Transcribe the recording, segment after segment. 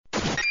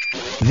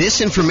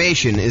This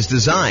information is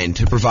designed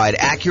to provide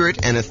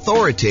accurate and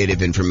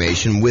authoritative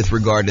information with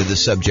regard to the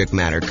subject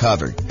matter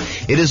covered.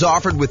 It is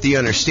offered with the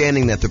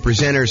understanding that the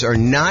presenters are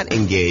not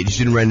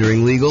engaged in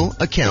rendering legal,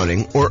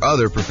 accounting, or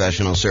other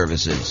professional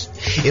services.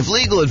 If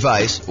legal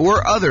advice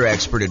or other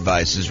expert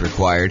advice is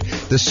required,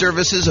 the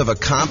services of a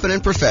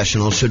competent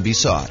professional should be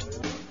sought.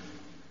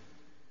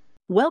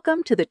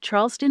 Welcome to the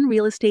Charleston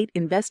Real Estate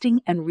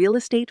Investing and Real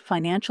Estate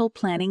Financial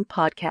Planning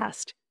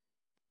Podcast.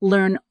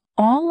 Learn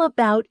all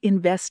about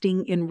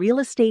investing in real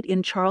estate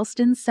in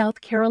Charleston,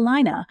 South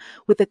Carolina,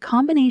 with a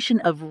combination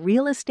of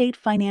real estate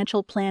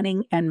financial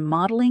planning and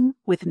modeling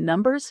with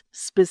numbers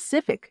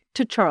specific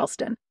to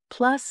Charleston,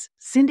 plus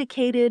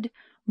syndicated,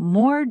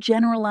 more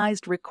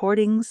generalized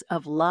recordings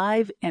of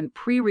live and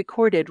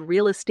pre-recorded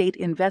real estate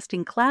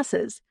investing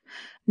classes,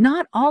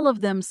 not all of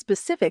them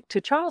specific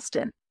to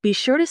Charleston. Be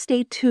sure to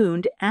stay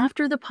tuned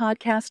after the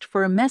podcast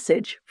for a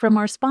message from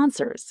our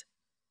sponsors.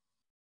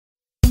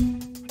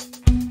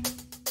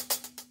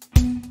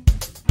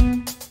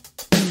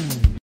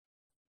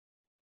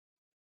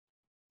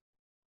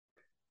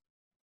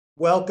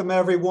 Welcome,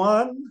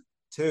 everyone,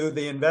 to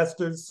the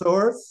Investor's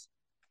Source,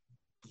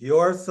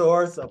 your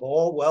source of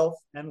all wealth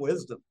and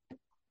wisdom.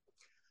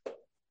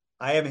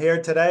 I am here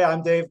today.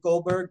 I'm Dave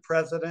Goldberg,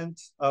 president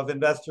of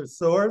Investor's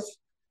Source.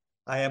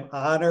 I am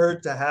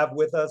honored to have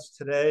with us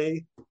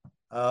today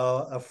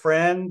a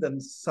friend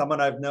and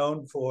someone I've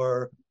known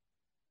for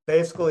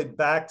basically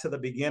back to the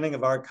beginning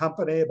of our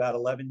company about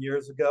 11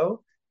 years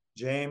ago,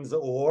 James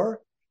Orr.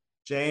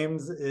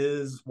 James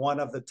is one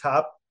of the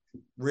top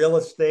real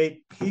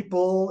estate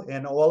people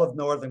in all of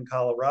Northern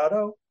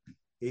Colorado.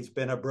 He's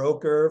been a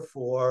broker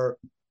for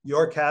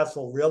York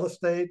Castle Real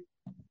Estate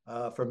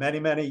for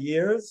many, many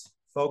years,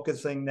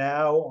 focusing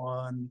now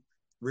on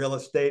real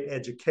estate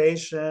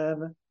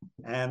education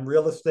and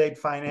real estate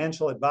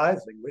financial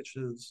advising, which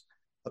is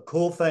a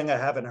cool thing I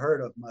haven't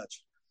heard of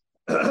much.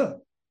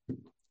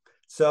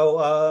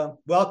 So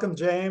welcome,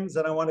 James,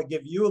 and I want to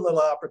give you a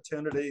little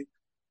opportunity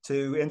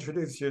to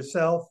introduce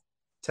yourself.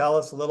 Tell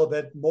us a little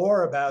bit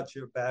more about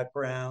your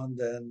background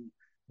and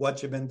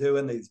what you've been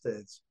doing these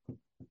days.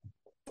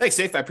 Thanks,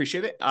 Dave. I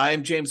appreciate it.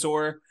 I'm James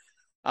Orr.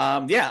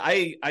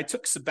 I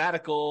took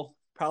sabbatical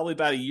probably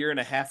about a year and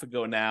a half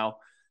ago now.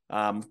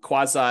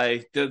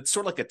 Did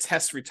sort of like a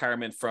test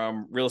retirement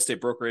from real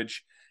estate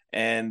brokerage,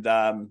 and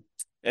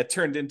it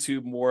turned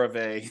into more of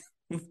a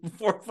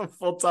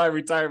full-time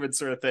retirement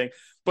sort of thing.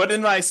 But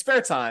in my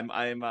spare time,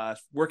 I'm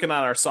working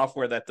on our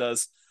software that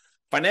does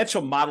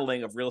financial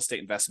modeling of real estate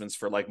investments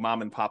for like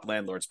mom and pop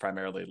landlords,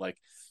 primarily. Like,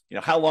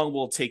 how long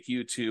will it take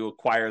you to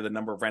acquire the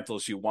number of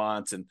rentals you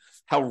want, and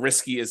how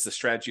risky is the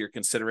strategy you're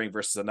considering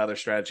versus another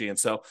strategy? And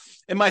so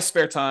in my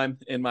spare time,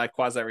 in my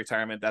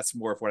quasi-retirement, that's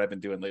more of what I've been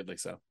doing lately.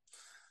 So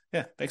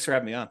yeah, thanks for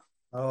having me on.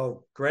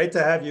 Oh, great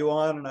to have you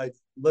on. And I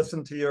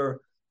listened to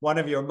one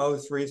of your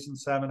most recent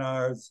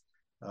seminars,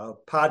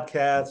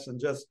 podcasts, and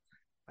just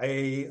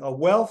a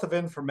wealth of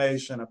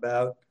information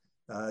about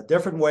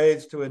different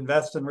ways to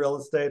invest in real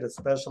estate,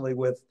 especially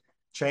with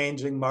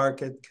changing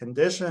market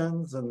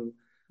conditions. And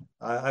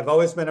I've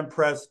always been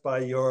impressed by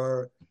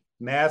your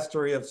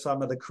mastery of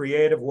some of the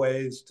creative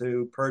ways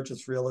to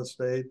purchase real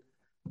estate,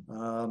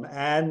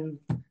 and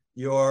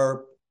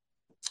your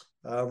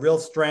real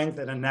strength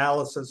and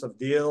analysis of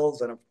deals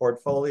and of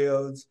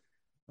portfolios.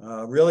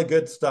 Really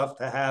good stuff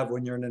to have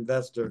when you're an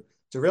investor,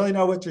 to really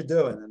know what you're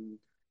doing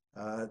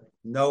and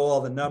know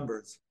all the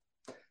numbers.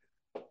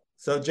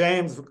 So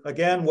James,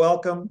 again,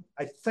 welcome.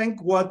 I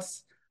think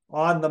what's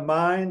on the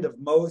mind of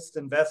most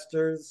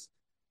investors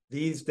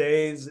these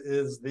days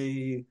is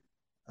the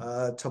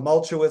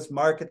tumultuous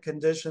market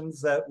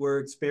conditions that we're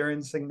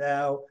experiencing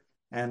now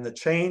and the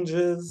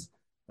changes,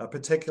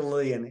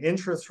 particularly in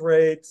interest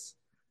rates.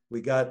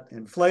 We got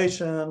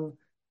inflation,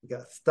 we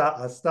got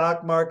a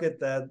stock market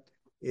that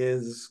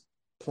is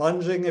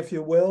plunging, if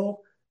you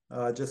will,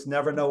 just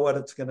never know what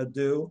it's going to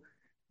do.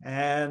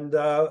 And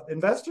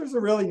investors are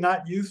really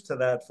not used to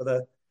that for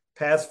the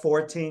past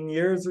 14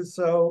 years or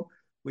so.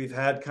 We've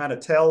had kind of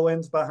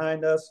tailwinds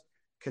behind us.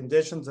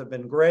 Conditions have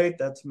been great.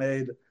 That's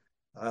made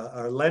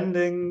our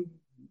lending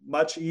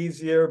much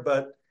easier,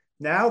 but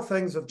now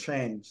things have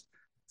changed.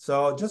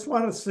 So I just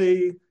want to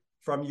see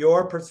from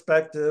your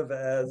perspective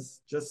as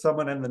just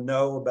someone in the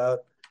know about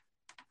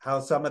how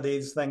some of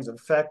these things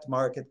affect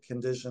market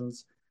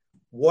conditions,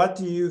 what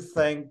do you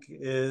think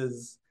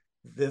is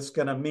this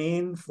going to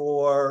mean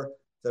for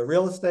the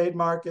real estate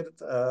market?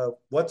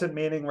 What's it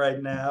meaning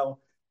right now?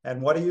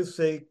 And what do you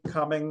see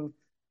coming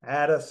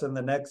at us in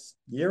the next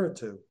year or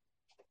two?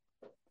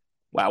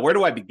 Wow, where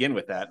do I begin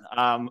with that?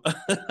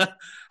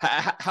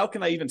 How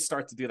can I even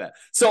start to do that?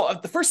 So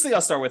the first thing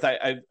I'll start with,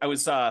 I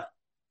was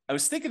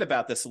thinking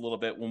about this a little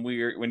bit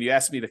when you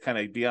asked me to kind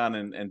of be on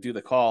and do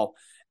the call.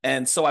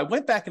 And so I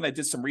went back and I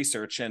did some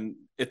research, and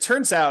it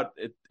turns out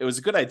it was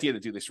a good idea to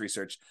do this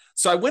research.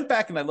 So I went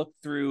back and I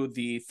looked through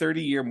the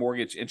 30-year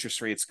mortgage interest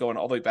rates going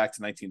all the way back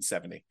to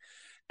 1970.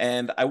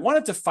 And I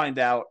wanted to find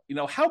out,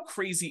 how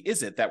crazy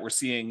is it that we're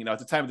seeing, at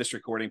the time of this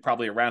recording,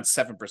 probably around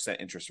 7%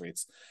 interest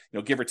rates,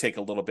 give or take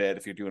a little bit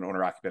if you're doing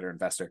owner occupied or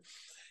investor.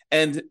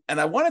 And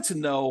I wanted to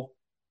know,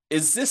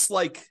 is this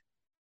like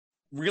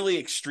really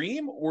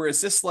extreme, or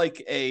is this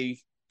like a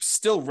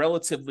still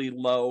relatively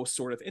low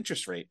sort of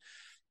interest rate?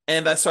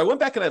 And so I went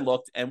back and I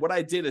looked, and what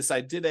I did is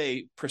I did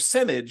a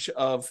percentage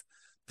of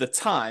the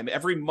time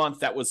every month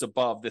that was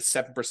above this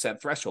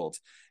 7% threshold.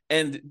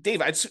 And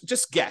Dave, I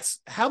just guess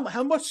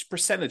how much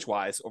percentage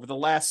wise over the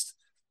last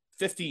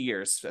 50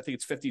 years, I think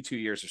it's 52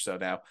 years or so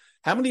now,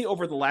 how many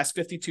over the last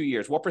 52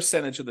 years, what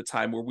percentage of the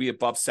time were we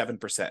above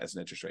 7% as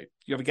an interest rate?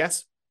 Do you have a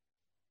guess?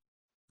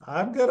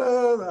 I've kind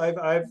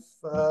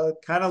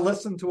of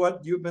listened to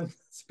what you've been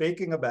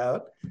speaking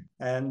about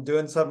and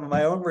doing some of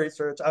my own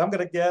research. I'm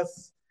gonna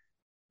guess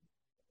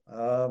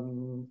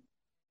 73%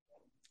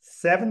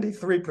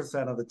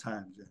 of the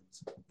time,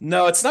 James.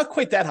 No, it's not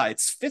quite that high.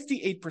 It's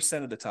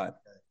 58% of the time.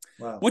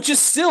 Wow. Which is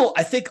still,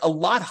 I think, a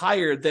lot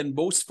higher than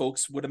most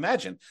folks would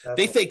imagine.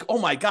 They think, oh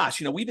my gosh,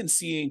 we've been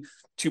seeing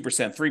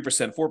 2%,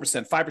 3%,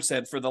 4%,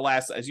 5% for the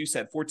last, as you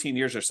said, 14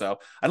 years or so.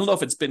 I don't know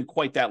if it's been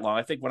quite that long.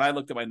 I think when I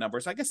looked at my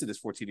numbers, I guess it is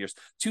 14 years.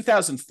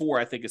 2004,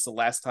 I think, is the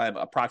last time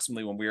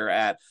approximately when we were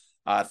at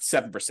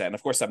 7%.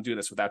 Of course, I'm doing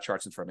this without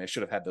charts in front of me. I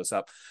should have had those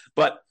up.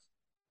 But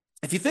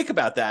if you think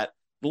about that,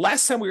 the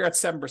last time we were at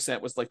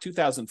 7% was like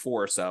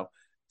 2004 or so.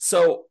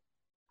 So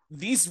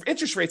these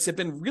interest rates have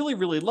been really,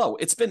 really low.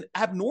 It's been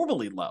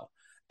abnormally low.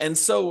 And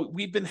so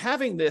we've been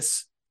having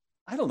this,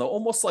 I don't know,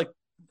 almost like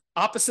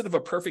opposite of a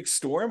perfect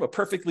storm, a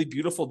perfectly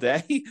beautiful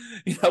day,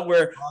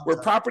 where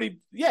property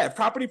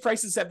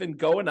prices have been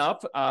going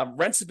up,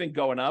 rents have been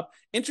going up,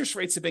 interest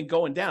rates have been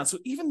going down. So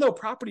even though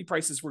property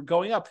prices were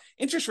going up,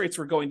 interest rates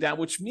were going down,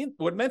 which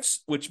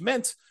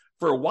meant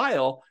for a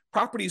while,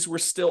 properties were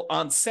still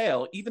on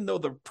sale, even though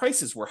the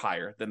prices were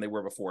higher than they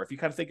were before. If you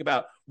kind of think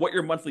about what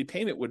your monthly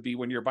payment would be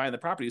when you're buying the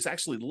property, it's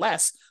actually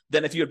less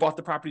than if you had bought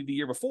the property the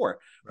year before,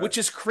 right, which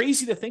is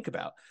crazy to think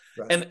about.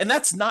 Right. And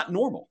that's not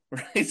normal,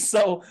 right?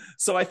 So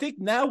I think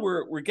now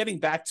we're getting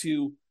back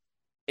to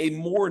a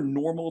more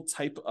normal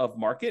type of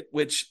market,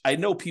 which I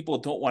know people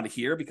don't want to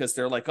hear because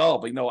they're like, oh,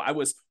 but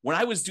when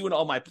I was doing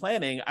all my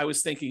planning, I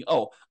was thinking,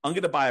 oh, I'm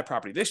going to buy a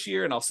property this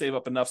year and I'll save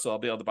up enough so I'll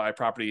be able to buy a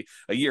property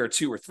a year or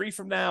 2 or 3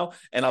 from now,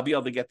 and I'll be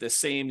able to get this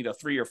same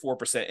 3 or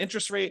 4%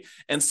 interest rate.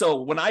 And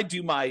so when I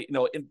do my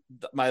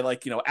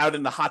out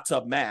in the hot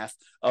tub math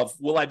of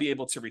will I be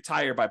able to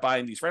retire by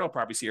buying these rental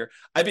properties here,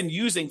 I've been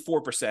using 4%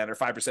 or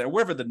 5% or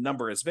wherever the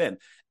number has been,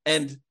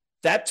 and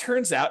that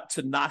turns out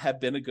to not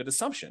have been a good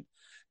assumption.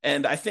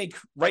 And I think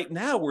right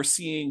now we're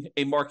seeing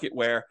a market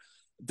where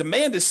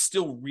demand is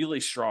still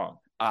really strong.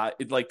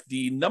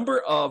 The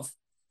number of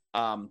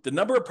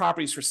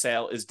properties for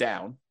sale is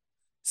down,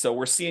 so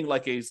we're seeing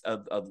like a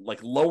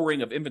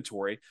lowering of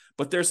inventory.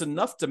 But there's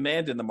enough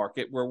demand in the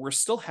market where we're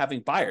still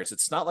having buyers.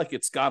 It's not like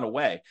it's gone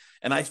away.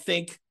 And I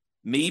think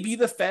maybe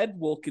the Fed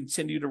will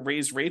continue to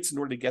raise rates in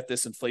order to get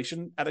this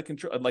inflation out of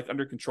control,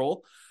 under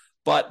control.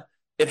 But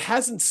it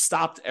hasn't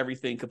stopped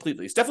everything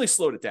completely. It's definitely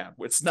slowed it down.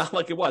 It's not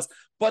like it was.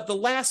 But the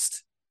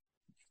last,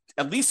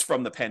 at least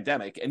from the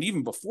pandemic, and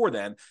even before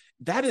then,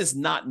 that is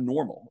not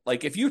normal.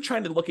 Like if you're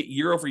trying to look at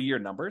year-over-year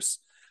numbers,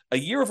 a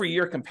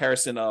year-over-year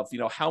comparison of,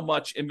 how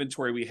much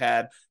inventory we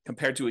had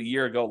compared to a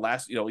year ago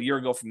a year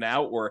ago from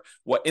now, or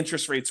what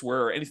interest rates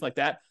were or anything like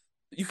that,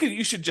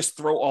 you should just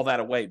throw all that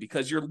away,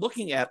 because you're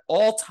looking at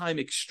all-time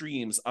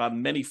extremes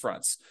on many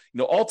fronts.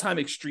 All-time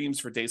extremes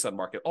for days on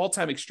market,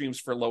 all-time extremes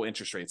for low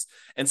interest rates.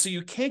 And so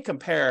you can't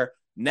compare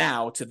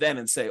now to then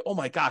and say, oh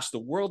my gosh, the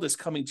world is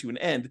coming to an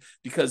end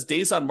because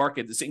days on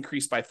market is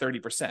increased by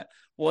 30%.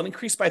 Well, it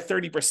increased by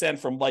 30%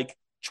 from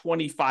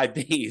 25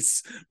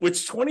 days,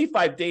 which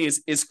 25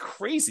 days is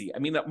crazy. I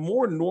mean, a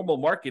more normal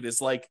market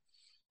is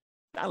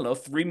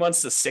 3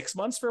 months to 6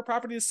 months for a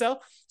property to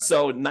sell.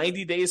 So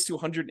 90 days to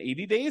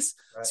 180 days.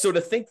 Right. So to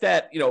think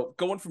that,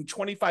 going from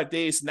 25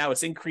 days, now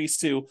it's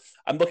increased to,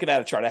 I'm looking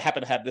at a chart. I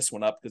happen to have this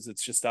one up because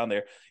it's just down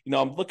there.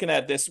 I'm looking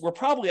at this. We're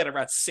probably at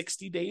around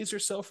 60 days or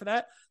so for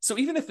that. So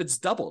even if it's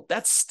doubled,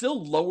 that's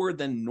still lower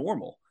than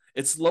normal.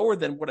 It's lower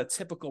than what a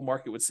typical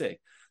market would say.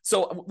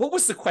 So what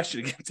was the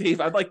question again,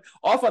 Dave? I'm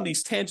off on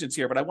these tangents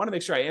here, but I want to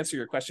make sure I answer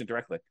your question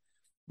directly.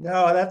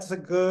 No, that's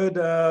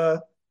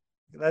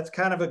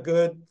kind of a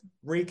good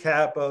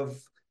recap of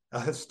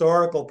a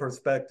historical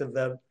perspective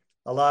that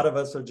a lot of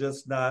us are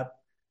just not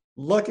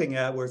looking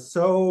at. We're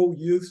so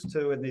used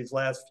to, in these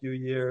last few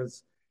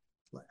years,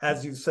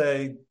 as you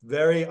say,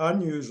 very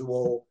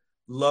unusual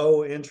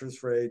low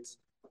interest rates,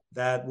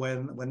 that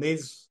when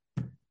these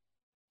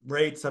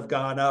rates have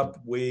gone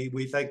up, we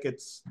think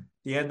it's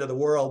the end of the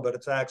world, but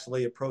it's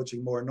actually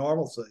approaching more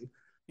normalcy.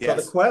 Yes.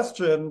 So the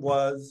question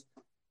was,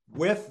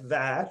 with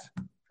that,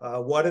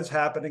 what is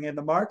happening in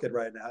the market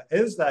right now?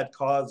 Is that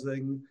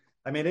causing,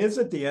 is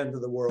it the end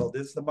of the world?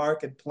 Is the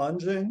market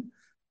plunging?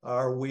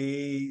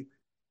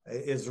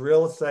 Is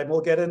real estate,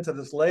 we'll get into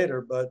this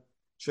later, but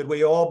should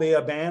we all be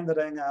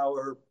abandoning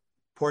our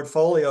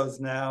portfolios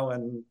now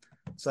and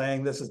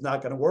saying this is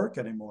not going to work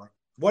anymore?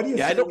 What do you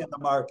see in the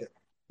market?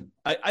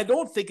 I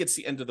don't think it's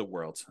the end of the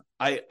world.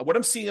 What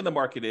I'm seeing in the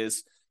market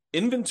is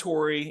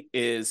inventory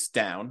is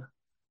down.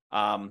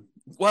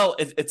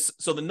 It's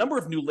so the number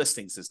of new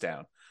listings is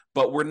down,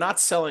 but we're not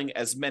selling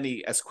as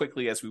many as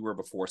quickly as we were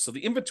before. So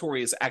the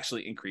inventory is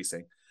actually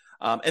increasing.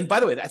 And by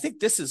the way, I think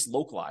this is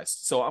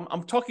localized. So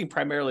I'm talking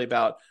primarily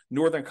about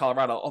Northern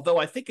Colorado, although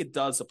I think it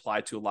does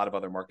apply to a lot of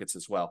other markets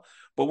as well.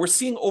 But we're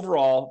seeing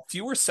overall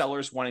fewer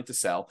sellers wanting to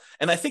sell.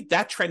 And I think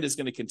that trend is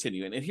going to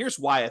continue. And here's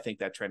why I think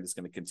that trend is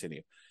going to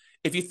continue.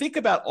 If you think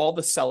about all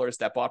the sellers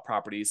that bought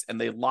properties and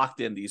they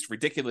locked in these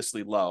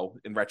ridiculously low,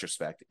 in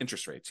retrospect,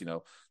 interest rates,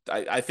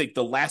 I think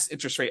the last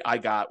interest rate I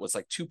got was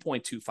like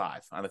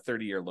 2.25 on a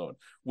 30-year loan,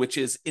 which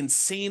is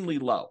insanely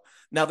low.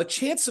 Now, the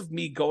chance of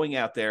me going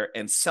out there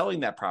and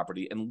selling that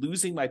property and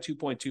losing my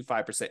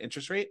 2.25%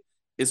 interest rate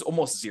is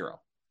almost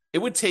zero. It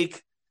would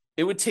take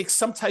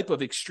some type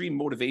of extreme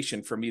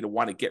motivation for me to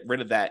want to get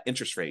rid of that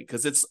interest rate,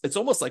 because it's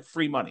almost like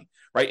free money,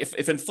 right?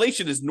 If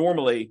inflation is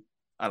normally,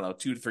 I don't know,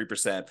 2 to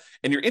 3%,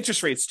 and your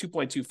interest rate is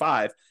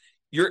 2.25,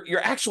 your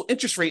actual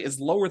interest rate is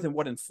lower than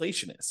what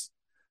inflation is.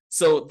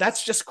 So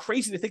that's just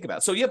crazy to think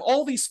about. So you have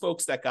all these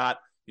folks that got,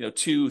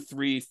 2,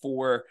 3,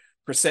 4%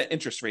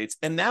 interest rates,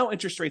 and now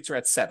interest rates are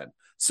at 7.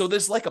 So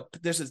there's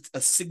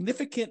a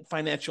significant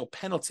financial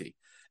penalty,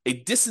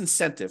 a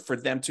disincentive for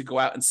them to go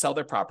out and sell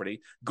their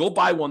property, go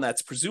buy one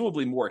that's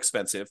presumably more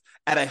expensive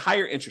at a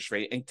higher interest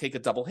rate and take a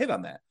double hit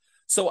on that.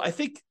 So I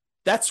think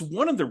that's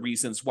one of the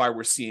reasons why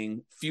we're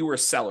seeing fewer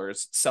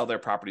sellers sell their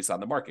properties on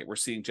the market. We're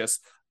seeing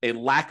just a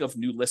lack of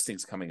new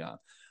listings coming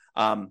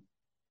on.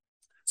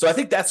 So I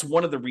think that's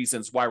one of the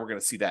reasons why we're going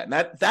to see that. And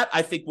that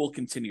I think will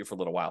continue for a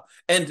little while.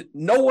 And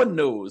no one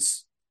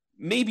knows.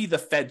 Maybe the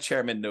Fed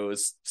chairman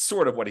knows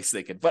sort of what he's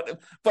thinking, but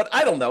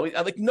I don't know.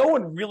 Like, no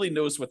one really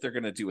knows what they're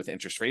going to do with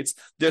interest rates.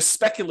 There's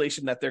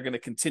speculation that they're going to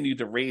continue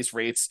to raise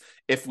rates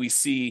if we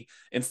see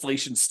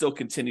inflation still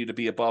continue to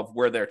be above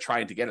where they're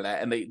trying to get it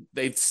at. And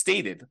they've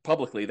stated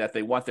publicly that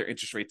they want their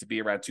interest rate to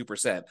be around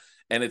 2%,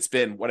 and it's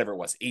been whatever it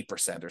was,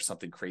 8% or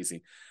something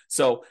crazy.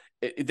 So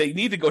they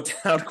need to go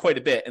down quite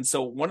a bit. And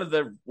so one of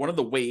the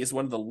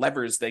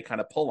levers they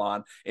kind of pull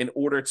on in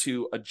order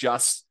to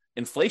adjust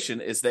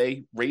inflation is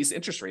they raise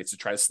interest rates to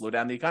try to slow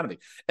down the economy.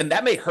 And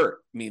that may hurt.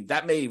 I mean,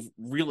 that may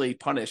really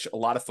punish a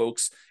lot of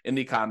folks in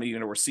the economy.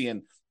 We're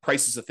seeing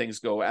prices of things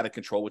go out of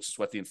control, which is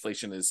what the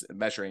inflation is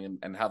measuring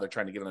and how they're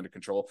trying to get it under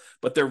control.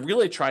 But they're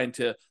really trying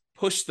to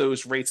push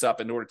those rates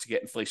up in order to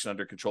get inflation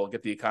under control and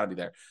get the economy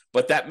there.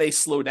 But that may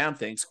slow down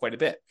things quite a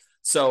bit.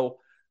 So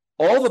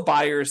all the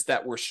buyers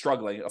that were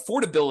struggling,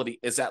 affordability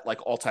is at like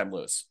all-time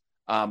lows.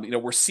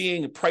 We're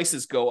seeing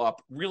prices go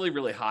up really,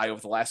 really high over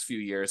the last few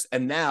years.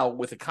 And now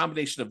with a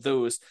combination of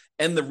those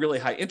and the really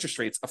high interest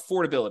rates,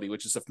 affordability,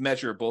 which is a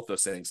measure of both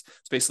those things,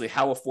 it's basically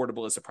how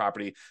affordable is a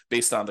property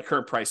based on the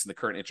current price and the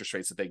current interest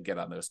rates that they can get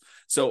on those.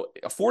 So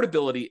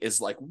affordability is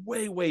like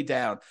way, way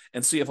down.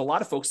 And so you have a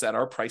lot of folks that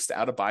are priced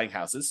out of buying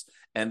houses,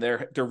 and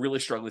they're really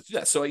struggling to do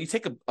that. So you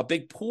take a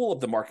big pool of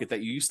the market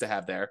that you used to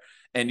have there,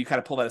 and you kind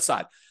of pull that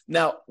aside.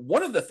 Now,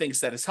 one of the things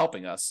that is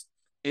helping us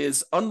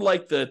is,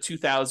 unlike the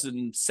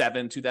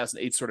 2007,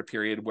 2008 sort of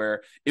period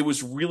where it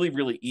was really,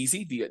 really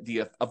easy,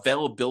 the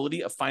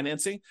availability of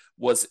financing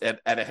was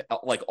at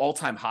like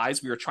all-time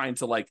highs. We were trying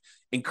to like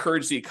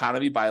encourage the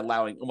economy by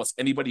allowing almost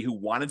anybody who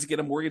wanted to get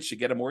a mortgage to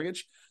get a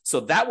mortgage. So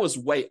that was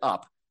way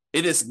up.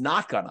 It has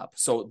not gone up.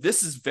 So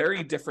this is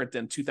very different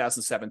than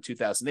 2007,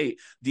 2008.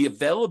 The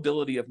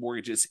availability of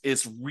mortgages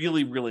is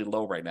really, really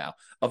low right now,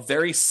 a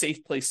very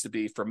safe place to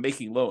be for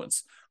making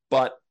loans.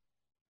 But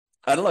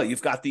I don't know,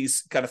 you've got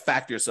these kind of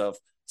factors of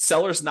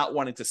sellers not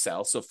wanting to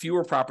sell, so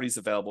fewer properties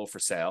available for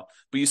sale,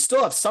 but you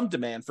still have some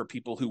demand for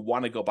people who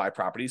want to go buy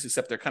properties,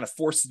 except they're kind of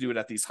forced to do it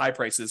at these high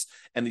prices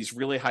and these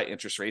really high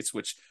interest rates,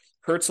 which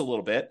hurts a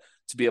little bit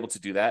to be able to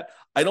do that.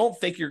 I don't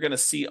think you're going to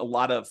see a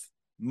lot of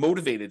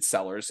motivated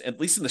sellers, at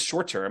least in the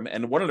short term.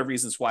 And one of the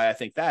reasons why I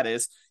think that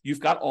is,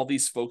 you've got all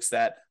these folks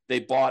that they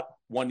bought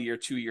 1 year,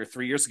 2 year,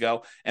 3 years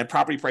ago, and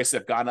property prices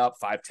have gone up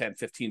 5, 10,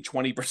 15,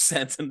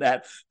 20% in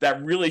that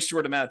really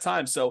short amount of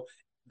time. So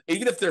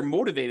even if they're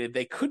motivated,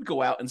 they could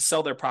go out and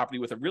sell their property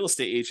with a real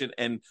estate agent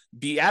and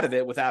be out of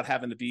it without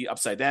having to be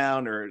upside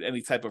down or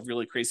any type of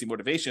really crazy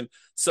motivation.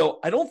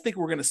 So I don't think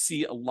we're going to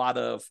see a lot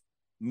of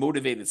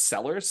motivated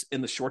sellers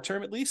in the short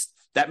term, at least.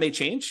 That may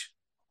change.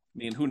 I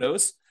mean, who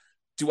knows?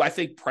 Do I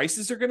think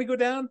prices are going to go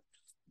down?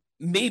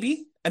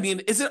 Maybe. I mean,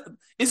 is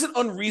it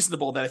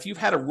unreasonable that if you've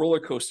had a roller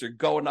coaster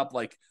going up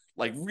like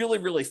really,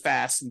 really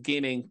fast and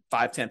gaining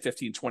 5, 10,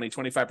 15, 20,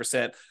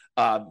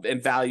 25%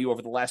 in value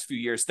over the last few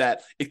years,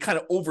 that it kind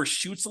of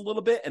overshoots a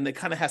little bit and it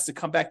kind of has to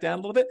come back down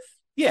a little bit?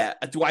 Yeah.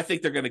 Do I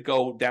think they're going to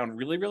go down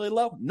really, really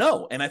low?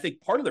 No. And I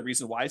think part of the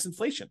reason why is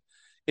inflation.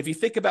 If you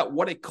think about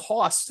what it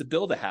costs to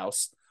build a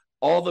house,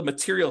 all the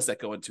materials that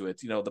go into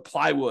it, the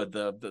plywood,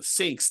 the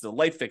sinks, the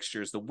light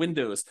fixtures, the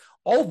windows,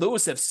 all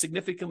those have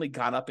significantly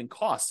gone up in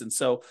cost. And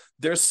so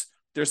there's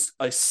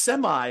a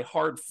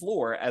semi-hard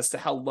floor as to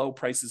how low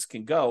prices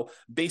can go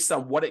based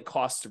on what it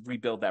costs to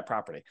rebuild that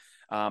property.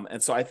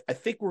 And so I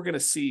think we're going to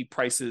see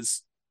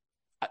prices.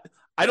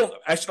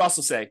 I should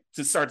also say,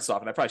 to start this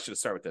off, and I probably should have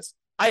started with this,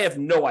 I have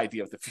no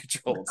idea what the future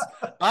holds.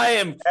 I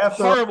am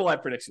horrible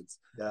at predictions.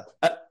 Yeah.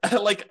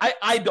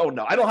 I don't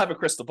know. I don't have a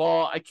crystal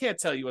ball. I can't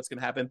tell you what's going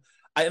to happen.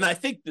 And I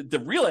think the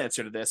real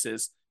answer to this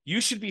is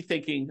you should be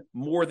thinking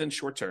more than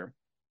short term.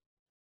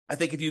 I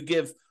think if you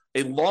give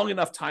a long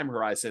enough time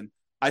horizon,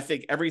 I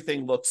think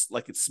everything looks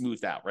like it's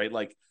smoothed out, right?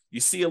 Like you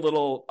see a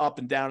little up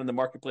and down in the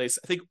marketplace.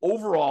 I think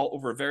overall,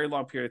 over a very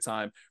long period of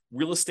time,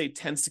 real estate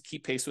tends to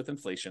keep pace with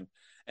inflation.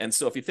 And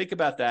so if you think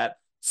about that,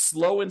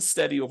 slow and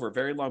steady over a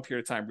very long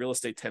period of time, real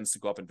estate tends to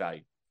go up in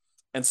value.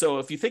 And so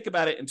if you think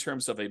about it in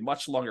terms of a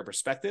much longer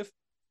perspective,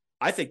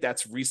 I think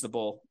that's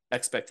reasonable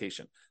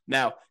expectation.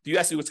 Now, if you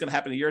ask me what's going to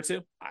happen in a year or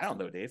two, I don't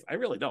know, Dave. I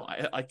really don't.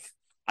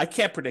 I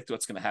can't predict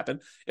what's going to happen.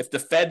 If the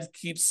Fed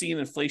keeps seeing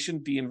inflation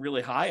being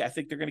really high, I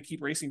think they're going to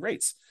keep raising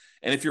rates.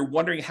 And if you're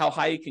wondering how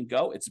high it can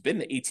go, it's been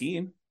to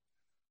 18.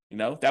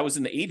 That was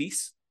in the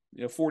 80s,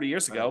 40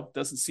 years ago.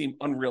 Doesn't seem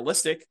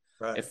unrealistic.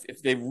 Right.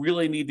 If they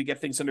really need to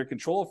get things under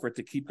control for it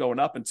to keep going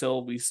up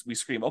until we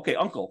scream, okay,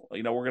 uncle,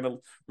 we're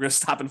gonna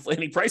stop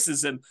inflating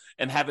prices and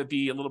have it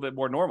be a little bit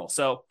more normal.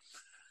 So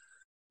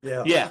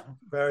yeah,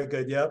 very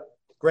good. Yep,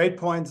 great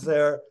points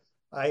there.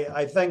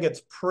 I think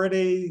it's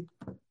pretty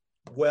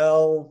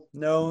well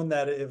known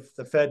that if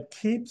the Fed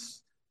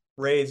keeps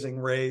raising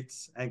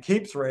rates and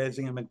keeps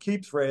raising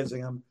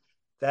them,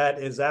 that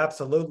is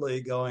absolutely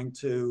going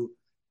to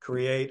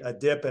create a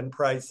dip in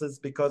prices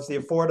because the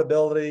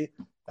affordability,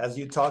 as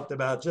you talked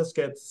about, just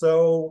gets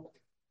the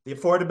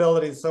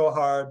affordability is so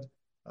hard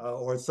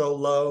or so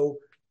low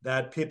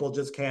that people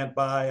just can't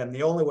buy. And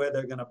the only way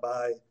they're going to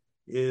buy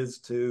is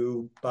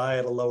to buy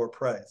at a lower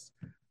price.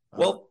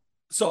 Well,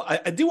 so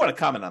I do want to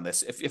comment on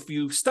this. If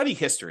you study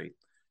history,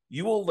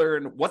 you will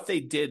learn what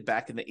they did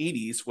back in the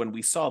 80s when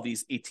we saw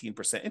these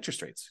 18%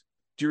 interest rates.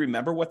 Do you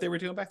remember what they were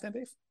doing back then,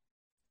 Dave?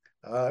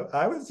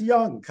 I was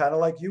young, kind of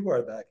like you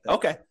were back then.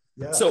 Okay.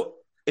 Yeah. So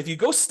if you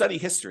go study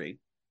history,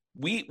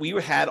 we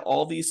had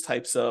all these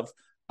types of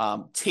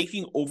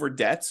taking over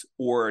debt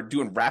or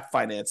doing wrap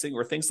financing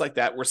or things like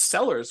that, where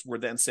sellers were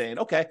then saying,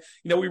 okay,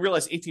 we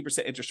realize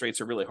 18% interest rates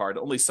are really hard.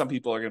 Only some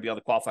people are going to be able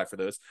to qualify for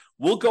those.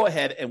 We'll go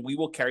ahead and we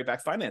will carry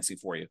back financing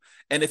for you.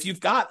 And if you've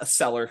got a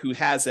seller who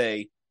has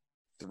a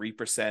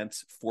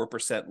 3%,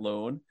 4%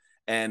 loan,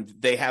 and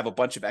they have a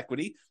bunch of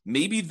equity,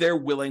 maybe they're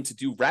willing to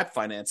do wrap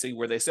financing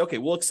where they say, okay,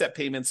 we'll accept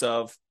payments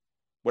of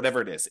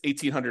whatever it is,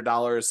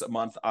 $1,800 a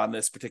month on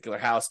this particular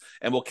house,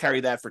 and we'll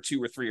carry that for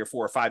 2 or 3 or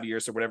 4 or 5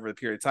 years or whatever the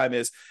period of time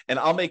is. And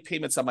I'll make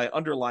payments on my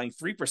underlying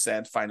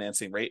 3%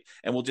 financing rate,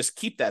 and we'll just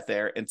keep that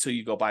there until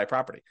you go buy a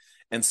property.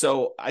 And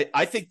so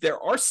I think there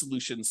are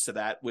solutions to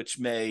that, which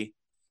may,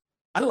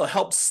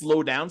 help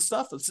slow down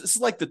stuff. This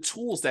is like the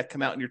tools that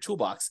come out in your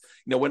toolbox.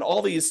 When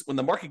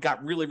the market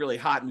got really, really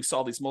hot and we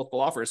saw these multiple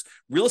offers,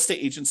 real estate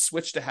agents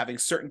switched to having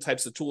certain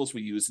types of tools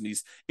we use in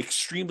these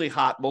extremely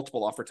hot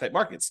multiple offer type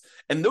markets.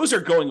 And those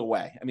are going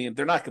away.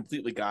 They're not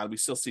completely gone. We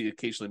still see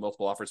occasionally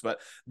multiple offers, but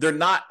they're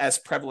not as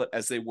prevalent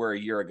as they were a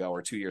year ago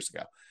or 2 years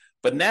ago.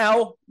 But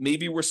now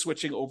maybe we're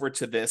switching over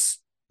to this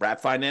wrap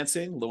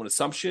financing, loan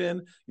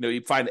assumption.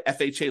 You find an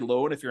FHA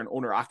loan if you're an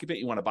owner occupant,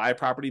 you want to buy a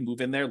property,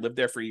 move in there, live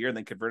there for a year, and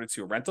then convert it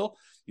to a rental.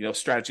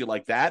 Strategy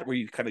like that where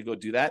you kind of go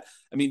do that.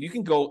 You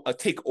can go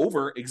take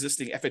over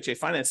existing FHA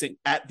financing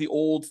at the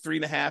old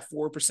 3.5%,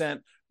 4%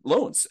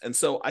 loans. And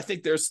so I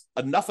think there's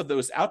enough of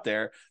those out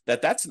there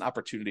that's an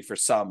opportunity for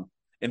some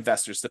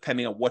investors,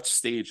 depending on what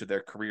stage of their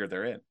career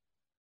they're in.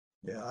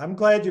 Yeah, I'm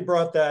glad you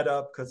brought that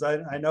up because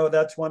I know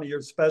that's one of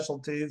your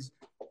specialties.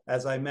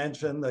 As I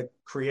mentioned, the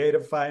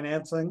creative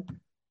financing.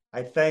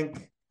 I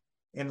think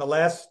in the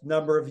last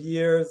number of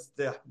years,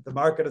 the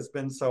market has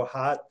been so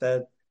hot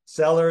that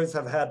sellers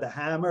have had the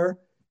hammer,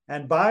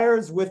 and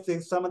buyers with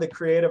some of the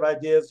creative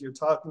ideas you're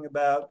talking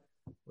about,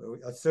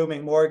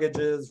 assuming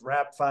mortgages,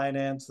 wrap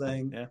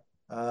financing,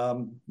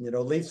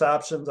 lease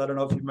options. I don't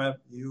know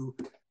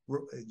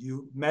if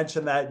you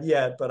mentioned that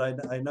yet, but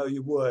I know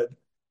you would.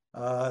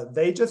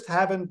 They just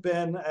haven't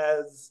been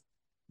as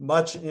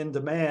much in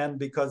demand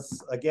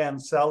because, again,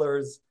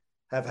 sellers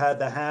have had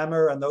the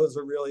hammer, and those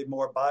are really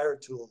more buyer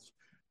tools.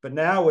 But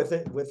now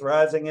with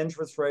rising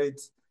interest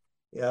rates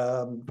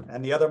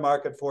and the other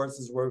market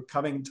forces, we're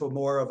coming to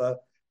more of a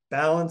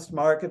balanced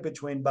market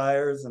between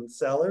buyers and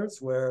sellers,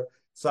 where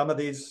some of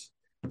these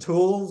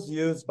tools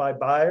used by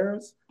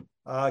buyers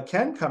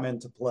can come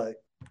into play.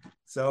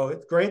 So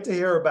it's great to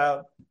hear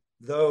about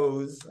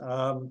those.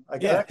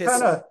 That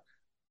kind of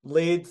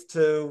leads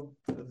to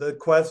the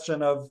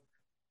question of,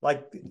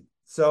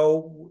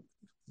 so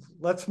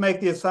let's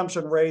make the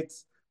assumption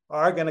rates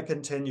are going to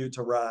continue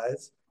to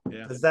rise.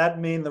 Yeah. Does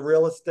that mean do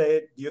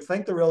you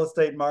think the real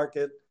estate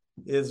market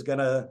is going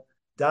to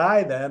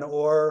die then,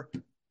 or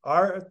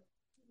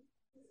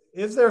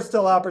is there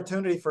still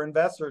opportunity for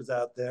investors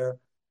out there,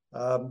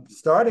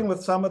 starting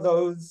with some of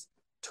those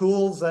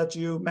tools that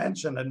you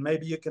mentioned, and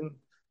maybe you can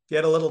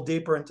get a little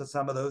deeper into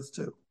some of those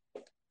too?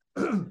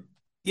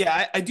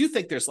 Yeah, I do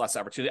think there's less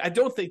opportunity. I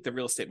don't think the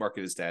real estate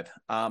market is dead.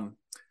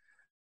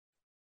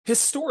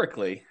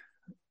 Historically,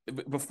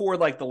 before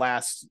the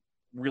last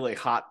really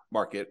hot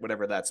market,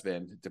 whatever that's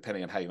been,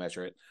 depending on how you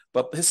measure it.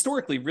 But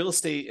historically, real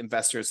estate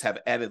investors have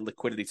added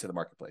liquidity to the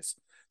marketplace.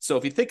 So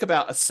if you think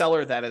about a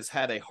seller that has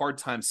had a hard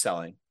time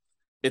selling,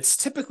 it's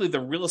typically the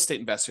real estate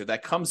investor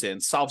that comes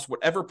in, solves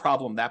whatever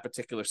problem that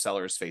particular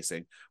seller is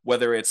facing,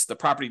 whether it's the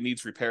property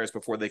needs repairs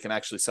before they can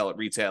actually sell it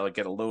retail and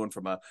get a loan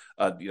from a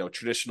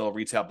traditional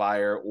retail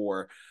buyer,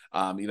 or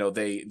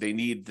they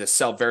need to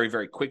sell very,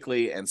 very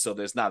quickly, and so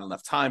there's not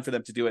enough time for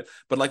them to do it.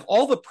 But like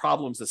all the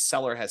problems the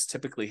seller has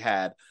typically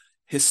had,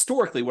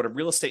 historically, what a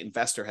real estate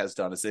investor has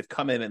done is they've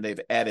come in and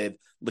they've added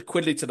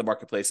liquidity to the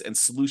marketplace and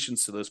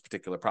solutions to those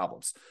particular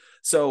problems.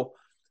 So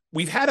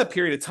we've had a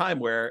period of time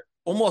where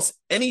almost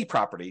any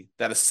property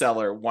that a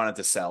seller wanted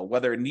to sell,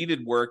 whether it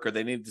needed work or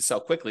they needed to sell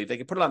quickly, they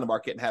could put it on the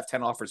market and have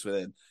 10 offers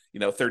within,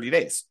 30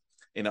 days,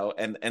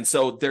 and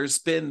so there's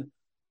been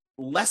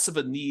less of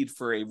a need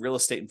for a real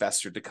estate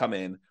investor to come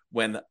in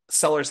when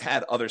sellers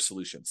had other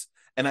solutions.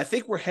 And I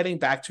think we're heading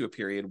back to a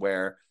period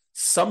where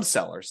some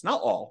sellers,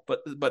 not all,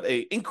 but a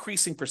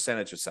increasing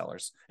percentage of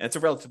sellers, and it's a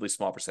relatively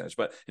small percentage,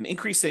 but an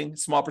increasing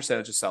small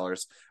percentage of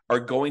sellers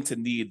are going to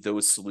need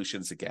those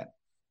solutions again.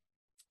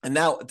 And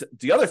now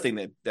the other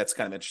thing that's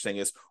kind of interesting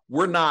is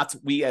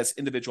we as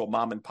individual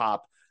mom and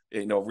pop,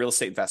 real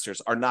estate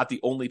investors are not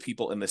the only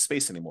people in this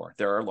space anymore.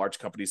 There are large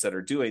companies that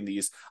are doing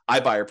these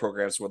iBuyer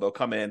programs where they'll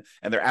come in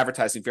and they're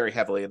advertising very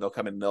heavily, and they'll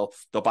come in and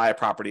they'll buy a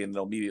property and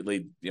they'll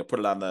immediately put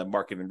it on the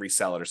market and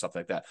resell it or something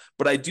like that.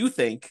 But I do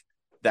think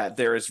that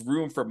there is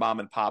room for mom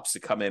and pops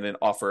to come in and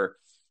offer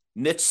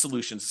niche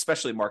solutions,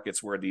 especially in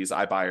markets where these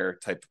iBuyer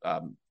type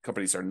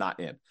companies are not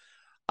in.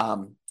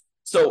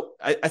 So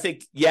I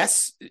think,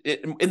 yes,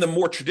 in the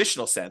more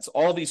traditional sense,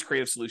 all these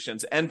creative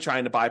solutions and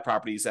trying to buy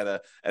properties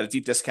at a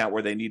deep discount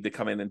where they need to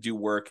come in and do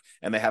work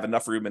and they have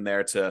enough room in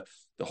there to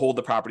hold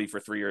the property for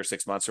 3 or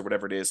 6 months or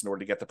whatever it is in order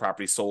to get the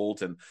property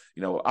sold, and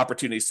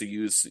opportunities to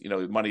use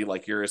money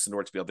like yours in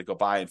order to be able to go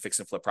buy and fix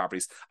and flip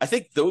properties. I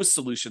think those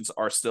solutions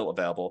are still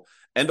available,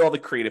 and all the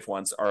creative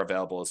ones are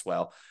available as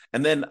well.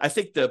 And then I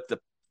think the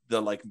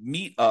like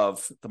meat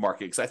of the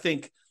market, because I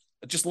think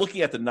just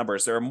looking at the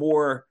numbers, there are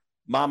more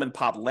mom and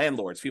pop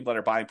landlords, people that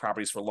are buying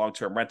properties for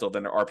long-term rental,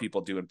 than there are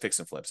people doing fix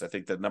and flips. I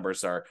think the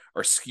numbers are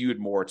skewed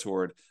more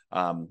toward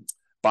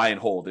buy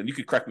and hold. And you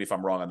could correct me if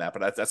I'm wrong on that,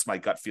 but that's my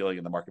gut feeling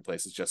in the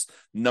marketplace. It's just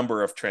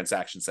number of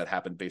transactions that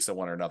happen based on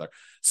one or another.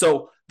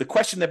 So the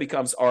question that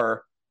becomes,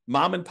 are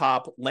mom and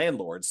pop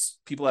landlords,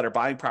 people that are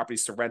buying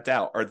properties to rent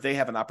out, are they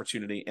have an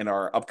opportunity in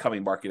our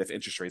upcoming market if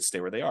interest rates stay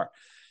where they are?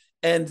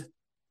 And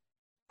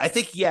I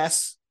think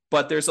yes,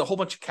 but there's a whole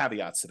bunch of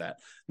caveats to that.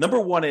 Number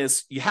one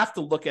is you have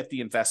to look at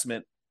the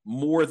investment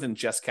more than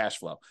just cash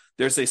flow.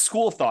 There's a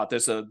school of thought,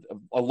 there's a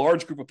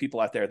large group of people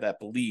out there that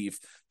believe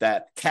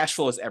that cash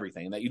flow is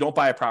everything, and that you don't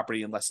buy a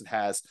property unless it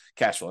has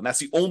cash flow. And that's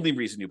the only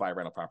reason you buy a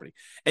rental property.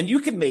 And you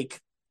can make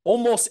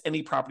almost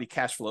any property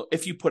cash flow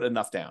if you put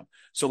enough down.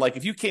 So like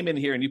if you came in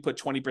here and you put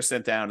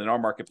 20% down in our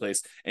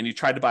marketplace and you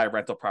tried to buy a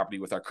rental property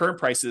with our current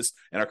prices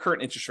and our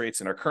current interest rates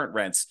and our current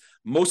rents,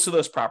 most of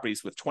those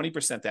properties with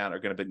 20% down are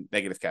going to be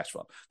negative cash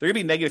flow. They're going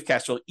to be negative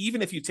cash flow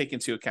even if you take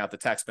into account the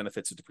tax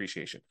benefits of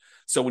depreciation.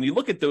 So when you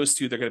look at those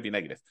two, they're going to be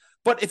negative.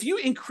 But if you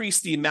increase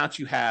the amount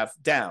you have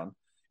down,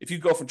 if you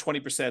go from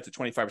 20% to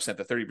 25%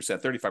 to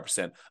 30%,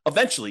 35%,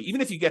 eventually, even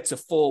if you get to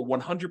full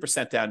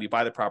 100% down, you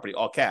buy the property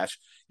all cash,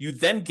 you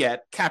then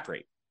get cap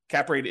rate.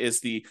 Cap rate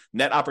is the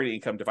net operating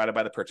income divided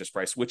by the purchase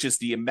price, which is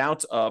the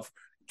amount of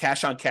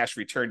cash on cash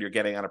return you're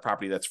getting on a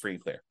property that's free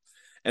and clear.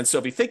 And so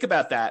if you think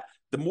about that,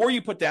 the more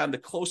you put down, the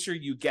closer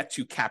you get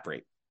to cap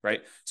rate.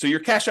 Right. So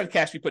your cash on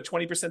cash, you put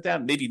 20%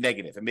 down, maybe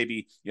negative, and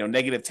maybe,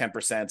 negative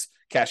 10%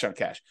 cash on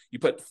cash. You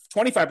put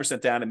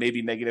 25% down and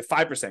maybe negative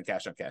 5%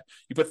 cash on cash.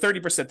 You put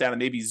 30% down and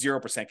maybe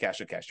 0%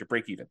 cash on cash. You're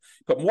break even.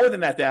 Put more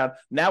than that down.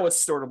 Now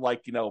it's sort of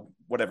like,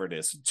 whatever it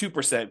is,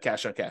 2%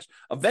 cash on cash.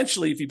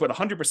 Eventually, if you put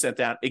 100%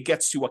 down, it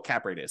gets to what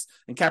cap rate is.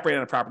 And cap rate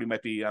on a property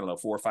might be,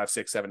 4, 5,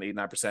 6, 7, 8,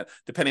 9%,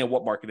 depending on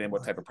what market and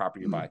what type of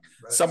property you're buying,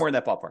 somewhere in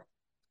that ballpark.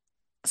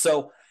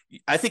 So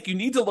I think you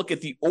need to look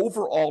at the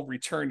overall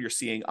return you're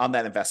seeing on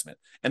that investment.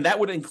 And that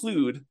would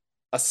include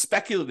a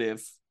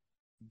speculative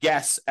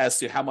guess as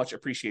to how much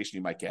appreciation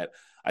you might get.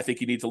 I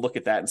think you need to look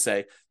at that and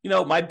say,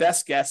 my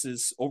best guess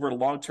is over the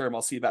long term,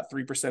 I'll see about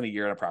 3% a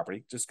year on a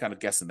property, just kind of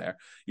guessing there.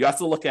 You have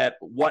to look at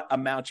what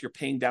amount you're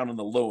paying down on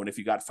the loan if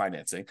you got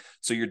financing.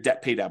 So your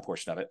debt pay down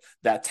portion of it,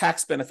 that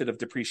tax benefit of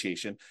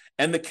depreciation,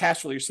 and the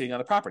cash flow you're seeing on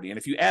the property. And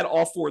if you add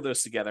all four of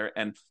those together,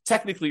 and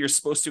technically you're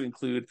supposed to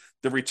include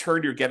the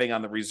return you're getting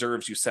on the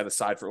reserves you set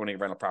aside for owning a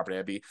rental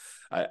property,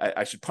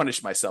 I should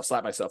punish myself,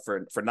 slap myself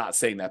for not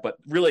saying that. But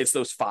really it's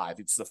those five.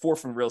 It's the four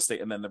from real estate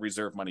and then the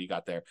reserve money you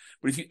got there.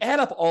 But if you add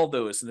up all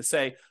those and to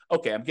say,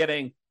 okay, I'm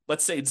getting,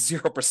 let's say it's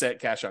 0%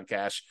 cash on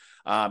cash,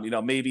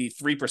 maybe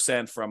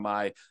 3% from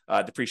my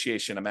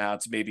depreciation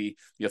amount, maybe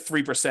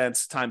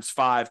 3% times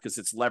 5 because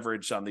it's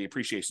leverage on the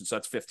appreciation, so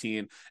that's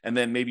 15, and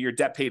then maybe your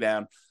debt pay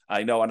down.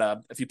 I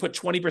know if you put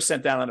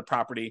 20% down on a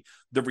property,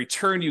 the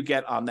return you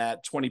get on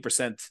that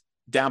 20%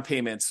 down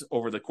payments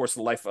over the course of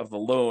the life of the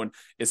loan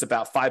is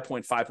about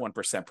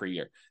 5.51% per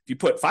year. If you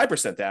put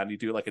 5% down, you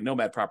do like a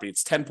Nomad property,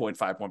 it's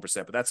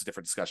 10.51%, but that's a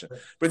different discussion.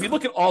 But if you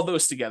look at all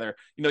those together,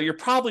 you're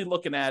probably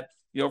looking at,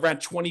 around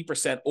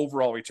 20%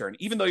 overall return,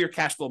 even though your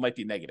cash flow might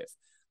be negative.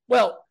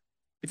 Well,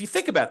 if you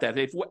think about that,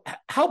 Dave,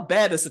 how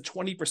bad is a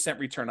 20%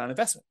 return on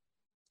investment?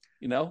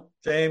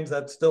 James,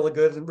 that's still a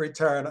good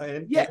return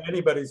in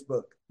anybody's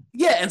book.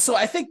 Yeah. And so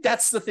I think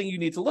that's the thing you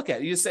need to look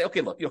at. You say,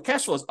 okay, look,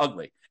 cash flow is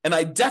ugly. And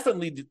I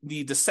definitely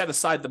need to set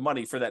aside the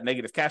money for that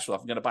negative cash flow.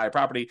 If I'm going to buy a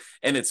property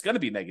and it's going to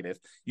be negative,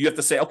 you have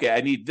to say, okay,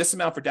 I need this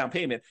amount for down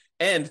payment.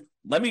 And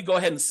let me go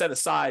ahead and set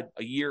aside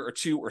a year or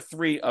 2 or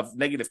 3 of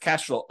negative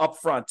cash flow up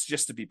front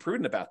just to be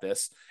prudent about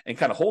this and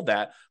kind of hold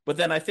that. But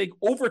then I think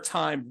over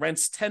time,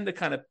 rents tend to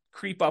kind of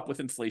creep up with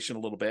inflation a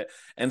little bit.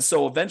 And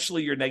so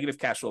eventually your negative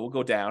cash flow will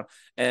go down.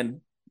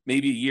 And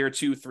maybe a year,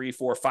 2, 3,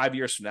 4, 5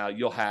 years from now,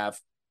 you'll have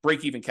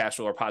break-even cash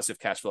flow or positive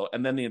cash flow,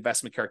 and then the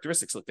investment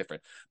characteristics look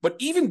different. But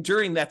even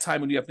during that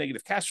time when you have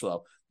negative cash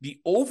flow, the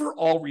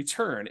overall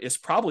return is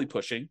probably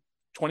pushing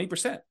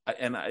 20%.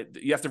 And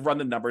you have to run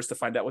the numbers to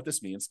find out what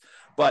this means.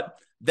 But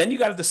then you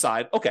got to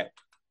decide, okay,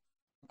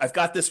 I've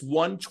got this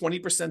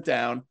 20%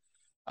 down,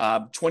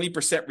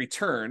 20%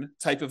 return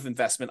type of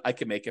investment I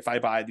can make if I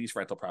buy these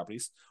rental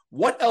properties.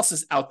 What else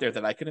is out there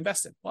that I can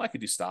invest in? Well, I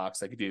could do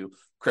stocks, I could do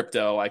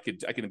crypto, I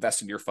could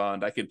invest in your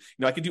fund, I could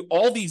do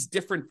all these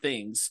different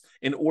things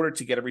in order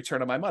to get a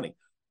return on my money.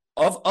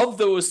 Of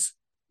those,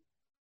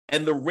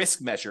 and the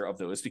risk measure of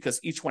those, because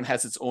each one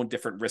has its own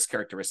different risk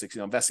characteristics.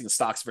 Investing in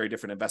stocks is very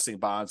different, investing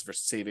in bonds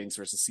versus savings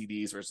versus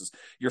CDs versus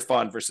your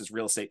fund versus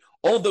real estate.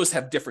 All of those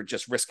have different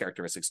just risk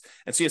characteristics.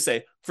 And so you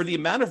say, for the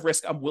amount of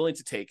risk I'm willing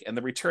to take and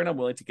the return I'm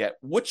willing to get,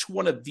 which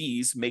one of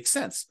these makes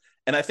sense?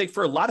 And I think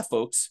for a lot of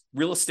folks,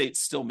 real estate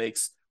still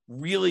makes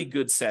really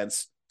good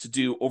sense to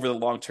do over the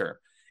long term.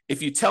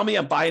 If you tell me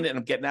I'm buying it and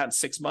I'm getting out in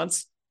 6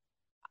 months,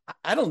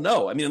 I don't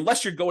know. I mean,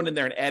 unless you're going in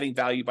there and adding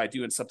value by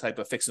doing some type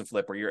of fix and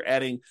flip, or you're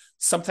adding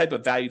some type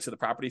of value to the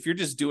property. If you're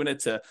just doing it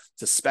to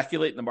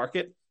speculate in the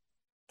market,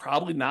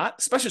 probably not,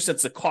 especially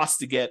since the cost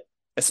to get,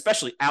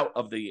 especially out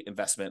of the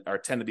investment,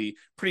 tend to be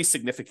pretty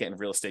significant in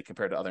real estate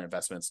compared to other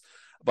investments.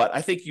 But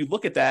I think you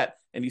look at that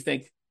and you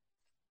think,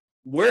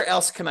 where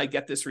else can I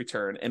get this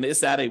return? And is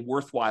that a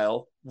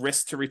worthwhile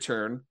risk to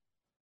return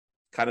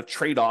kind of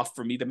trade-off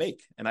for me to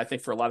make? And I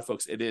think for a lot of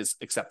folks, it is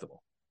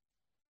acceptable.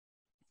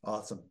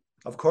 Awesome.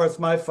 Of course,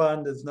 my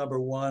fund is number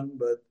 1,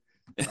 but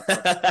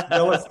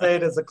real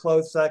estate is a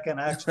close second.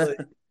 Actually,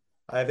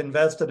 I've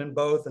invested in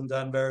both and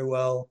done very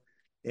well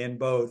in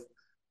both.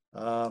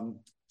 I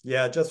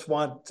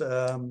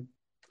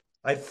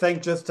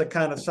think just to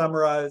kind of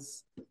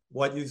summarize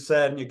what you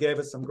said, and you gave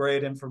us some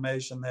great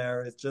information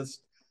there, it's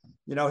just,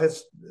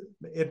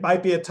 it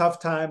might be a tough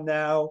time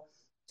now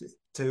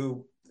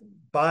to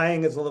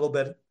buying is a little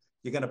bit,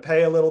 you're going to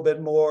pay a little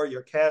bit more,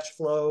 your cash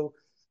flow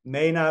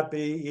may not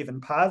be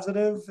even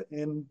positive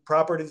in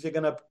properties you're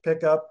going to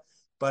pick up.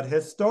 But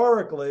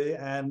historically,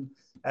 and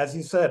as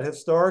you said,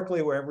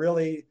 historically, we're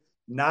really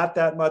not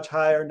that much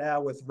higher now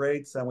with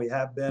rates than we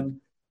have been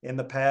in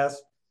the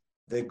past.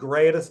 The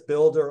greatest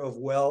builder of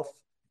wealth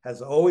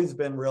has always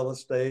been real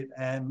estate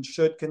and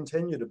should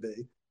continue to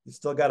be. You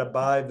still got to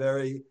buy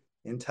very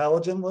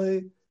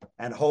intelligently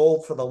and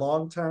hold for the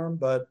long term,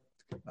 but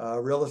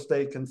real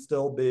estate can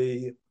still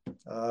be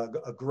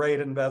a great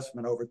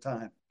investment over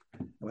time.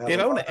 Dave,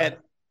 I want to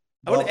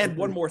add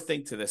one more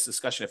thing to this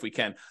discussion if we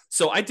can.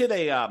 So I did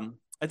a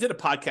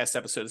podcast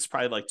episode. It's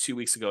probably like 2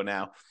 weeks ago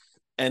now.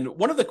 And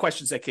one of the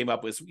questions that came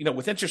up was,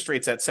 with interest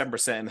rates at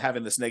 7% and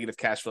having this negative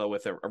cash flow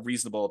with a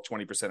reasonable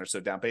 20% or so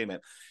down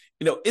payment,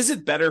 is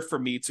it better for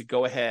me to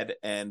go ahead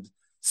and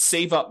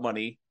save up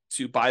money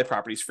to buy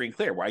properties free and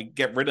clear, where I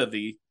get rid of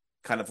the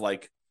kind of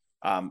like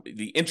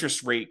the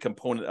interest rate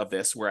component of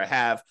this, where I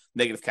have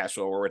negative cash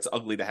flow, or it's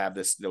ugly to have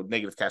this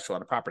negative cash flow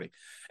on a property.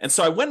 And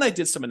so I went and I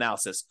did some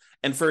analysis,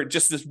 and for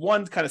just this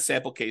one kind of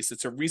sample case,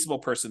 it's a reasonable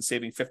person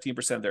saving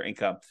 15% of their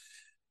income.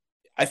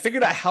 I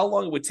figured out how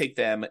long it would take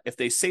them if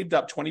they saved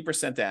up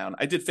 20% down.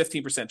 I did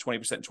 15%,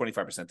 20%, and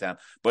 25% down.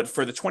 But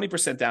for the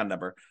 20% down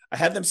number, I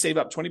had them save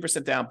up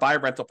 20% down, buy a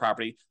rental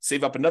property,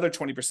 save up another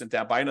 20%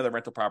 down, buy another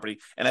rental property.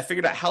 And I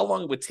figured out how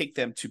long it would take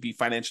them to be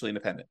financially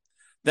independent.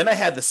 Then I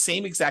had the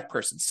same exact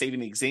person saving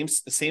the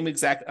same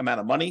exact amount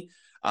of money,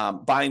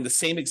 buying the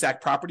same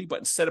exact property, but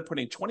instead of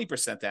putting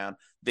 20% down,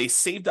 they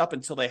saved up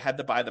until they had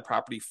to buy the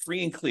property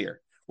free and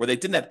clear, where they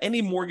didn't have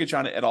any mortgage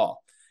on it at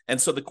all.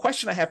 And so the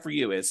question I have for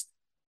you is,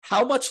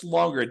 how much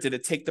longer did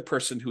it take the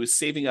person who is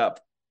saving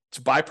up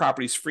to buy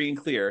properties free and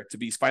clear to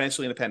be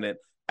financially independent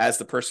as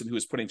the person who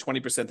is putting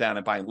 20% down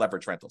and buying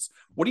leverage rentals?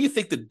 What do you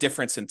think the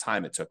difference in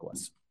time it took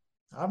was?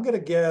 I'm going to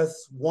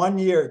guess 1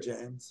 year,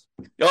 James.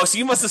 Oh, so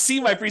you must have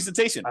seen my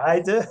presentation. I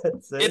did.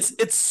 See?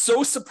 It's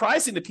so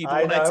surprising to people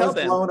when I tell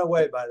them. I was blown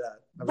away by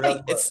that. Right.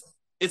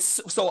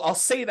 It's so I'll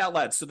say it out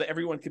loud so that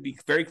everyone can be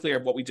very clear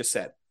of what we just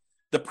said.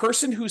 The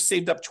person who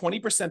saved up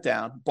 20%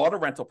 down, bought a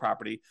rental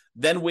property,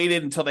 then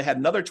waited until they had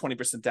another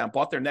 20% down,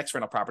 bought their next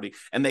rental property,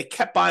 and they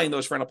kept buying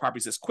those rental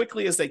properties as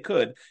quickly as they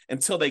could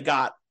until they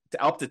got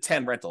up to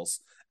 10 rentals.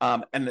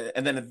 And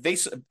then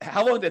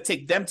how long did it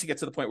take them to get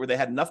to the point where they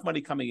had enough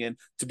money coming in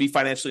to be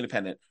financially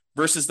independent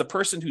versus the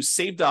person who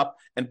saved up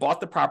and bought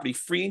the property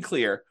free and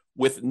clear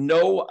with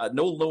no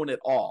loan at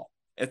all.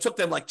 And it took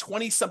them like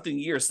 20 something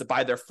years to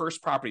buy their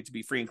first property to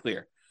be free and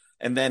clear.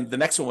 And then the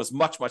next one was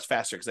much, much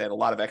faster because they had a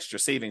lot of extra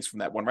savings from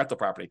that one rental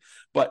property.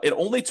 But it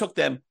only took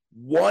them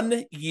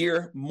 1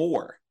 year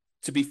more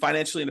to be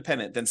financially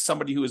independent than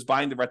somebody who is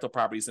buying the rental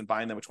properties and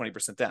buying them with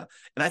 20% down.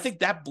 And I think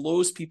that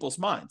blows people's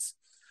minds.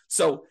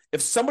 So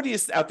if somebody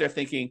is out there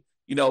thinking,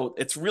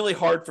 it's really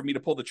hard for me to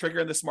pull the trigger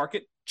in this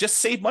market, just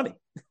save money.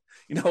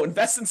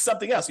 Invest in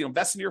something else,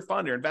 invest in your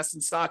fund or invest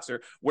in stocks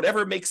or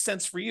whatever makes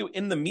sense for you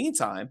in the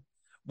meantime,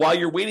 while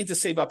you're waiting to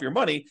save up your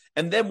money.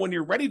 And then when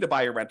you're ready to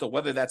buy a rental,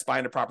 whether that's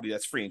buying a property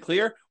that's free and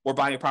clear or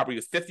buying a property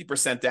with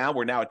 50% down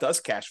where now it does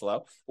cash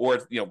flow, or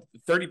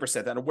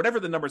 30% down, or whatever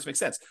the numbers make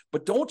sense.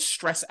 But don't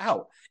stress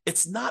out.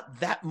 It's not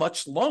that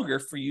much longer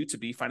for you to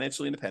be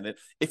financially independent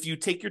if you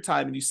take your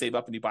time and you save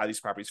up and you buy these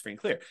properties free and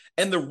clear.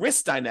 And the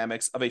risk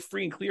dynamics of a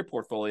free and clear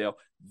portfolio,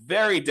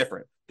 very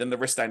different than the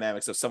risk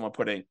dynamics of someone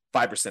putting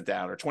 5%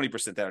 down or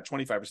 20% down or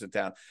 25%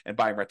 down and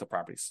buying rental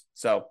properties.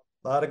 So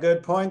a lot of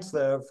good points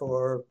there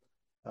for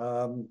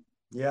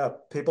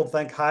people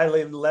think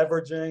highly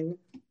leveraging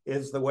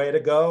is the way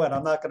to go. And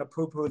I'm not going to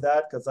poo-poo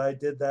that because I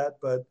did that.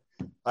 But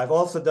I've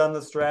also done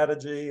the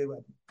strategy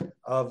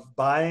of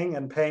buying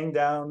and paying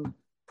down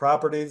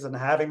properties and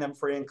having them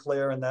free and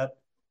clear. And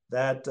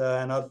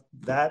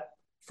that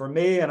for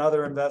me and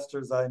other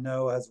investors I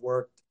know has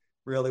worked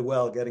really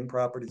well, getting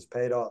properties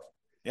paid off.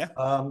 Yeah.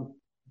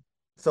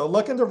 So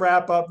looking to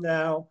wrap up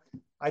now,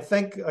 I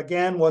think,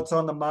 again, what's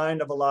on the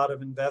mind of a lot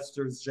of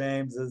investors,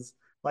 James, is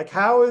like,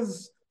 how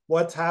is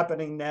what's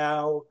happening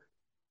now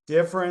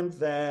different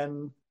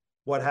than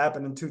what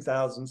happened in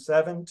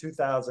 2007,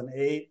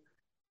 2008?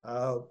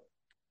 How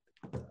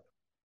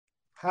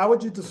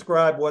would you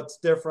describe what's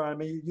different? I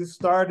mean, you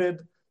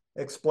started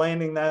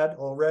explaining that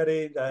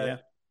already,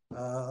 that,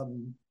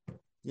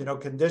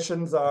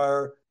 conditions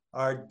are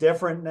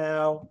different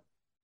now,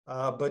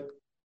 but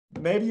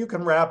maybe you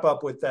can wrap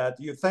up with that.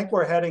 Do you think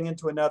we're heading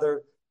into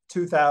another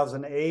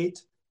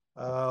 2008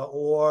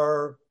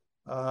 are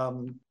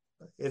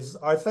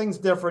things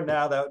different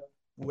now that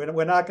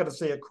we're not going to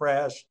see a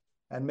crash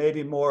and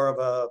maybe more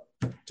of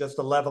just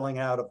a leveling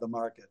out of the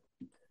market?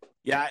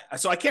 Yeah,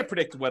 so I can't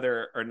predict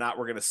whether or not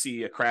we're going to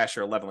see a crash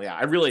or a leveling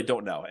out. I really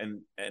don't know.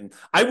 And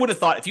I would have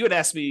thought, if you had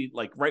asked me,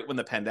 like right when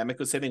the pandemic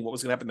was hitting, what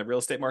was going to happen in the real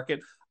estate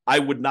market, I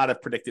would not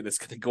have predicted it's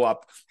going to go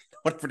up,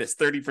 whatever it is,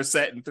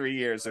 30% in 3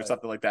 years or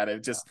something like that.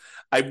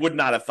 I would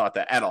not have thought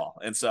that at all.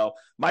 And so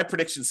my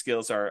prediction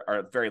skills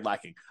are very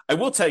lacking. I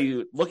will tell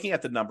you, looking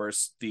at the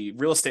numbers, the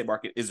real estate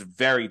market is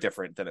very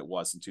different than it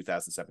was in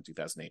 2007,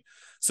 2008.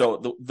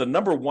 So the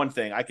number one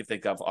thing I can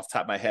think of off the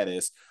top of my head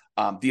is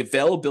the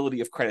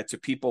availability of credit to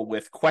people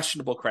with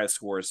questionable credit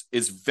scores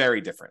is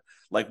very different.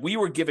 Like, we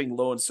were giving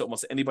loans to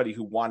almost anybody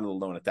who wanted a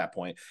loan at that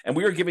point. And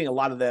we were giving a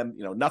lot of them,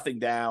 nothing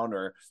down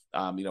or,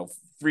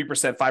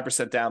 3%,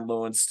 5% down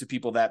loans to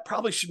people that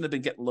probably shouldn't have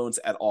been getting loans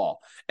at all.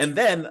 And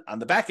then on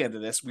the back end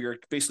of this, we were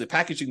basically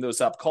packaging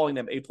those up, calling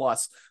them A+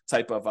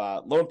 type of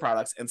loan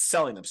products and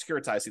selling them,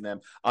 securitizing them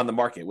on the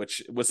market,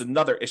 which was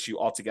another issue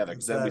altogether,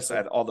 because then we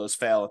had all those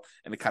fail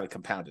and it kind of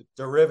compounded.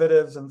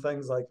 Derivatives and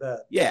things like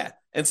that. Yeah.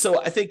 And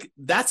so I think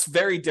that's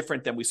very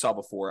different than we saw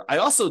before. I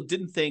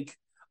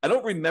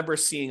don't remember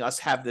seeing us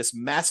have this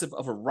massive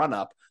of a run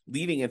up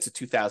leading into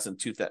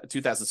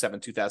 2007,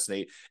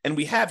 2008. And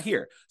we have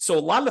here. So a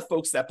lot of the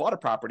folks that bought a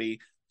property,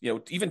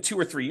 even 2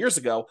 or 3 years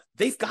ago,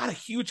 they've got a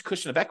huge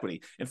cushion of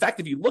equity. In fact,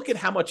 if you look at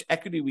how much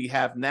equity we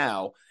have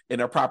now in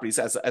our properties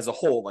as a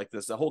whole, like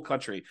this, the whole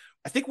country,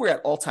 I think we're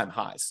at all-time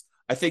highs.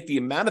 I think the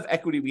amount of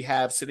equity we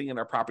have sitting in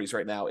our properties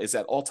right now is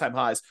at all-time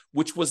highs,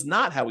 which was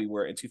not how we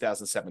were in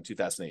 2007,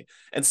 2008.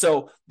 And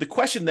so the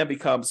question then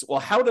becomes, well,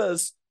 how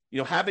does,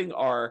 having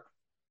our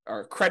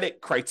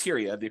credit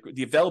criteria,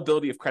 the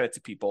availability of credit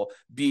to people,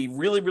 be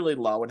really, really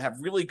low and have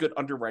really good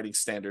underwriting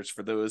standards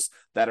for those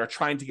that are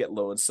trying to get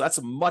loans. So that's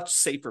a much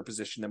safer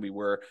position than we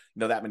were,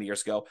 that many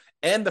years ago.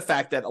 And the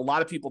fact that a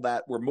lot of people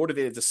that were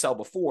motivated to sell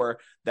before,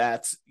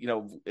 that,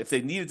 if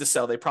they needed to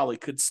sell, they probably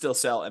could still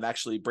sell and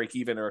actually break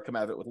even or come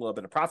out of it with a little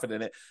bit of profit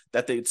in it,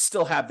 that they'd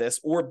still have this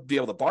or be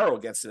able to borrow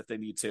against it if they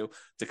need to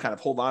kind of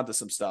hold on to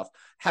some stuff.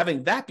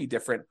 Having that be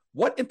different,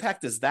 what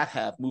impact does that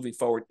have moving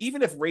forward,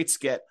 even if rates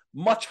get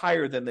much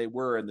higher than they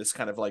were in this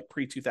kind of like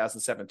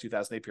pre-2007,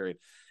 2008 period?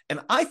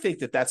 And I think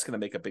that that's going to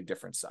make a big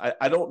difference.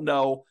 I don't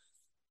know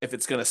if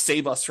it's going to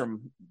save us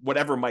from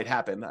whatever might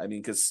happen. I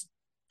mean, because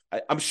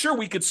I'm sure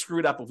we could screw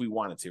it up if we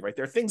wanted to, right?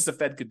 There are things the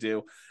Fed could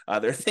do.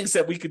 There are things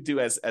that we could do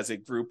as a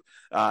group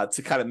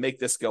to kind of make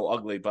this go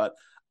ugly. But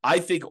I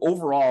think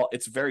overall,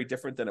 it's very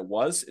different than it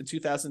was in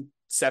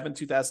 2007,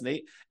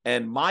 2008.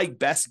 And my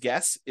best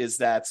guess is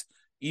that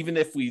even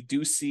if we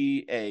do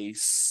see a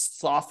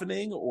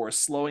softening or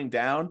slowing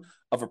down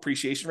of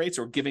appreciation rates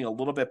or giving a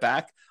little bit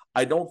back,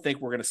 I don't think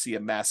we're going to see a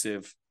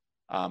massive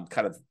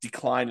kind of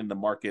decline in the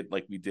market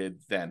like we did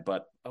then.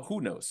 But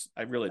who knows?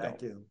 I really don't.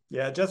 Thank you.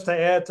 Yeah, just to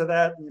add to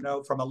that,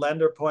 from a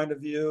lender point of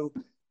view,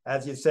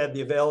 as you said,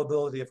 the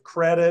availability of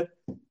credit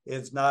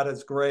is not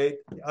as great.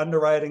 The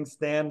underwriting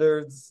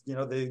standards,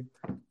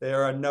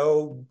 there are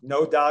no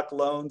doc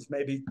loans.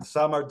 Maybe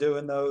some are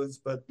doing those,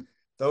 but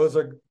those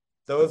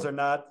are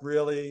not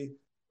really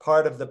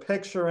part of the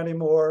picture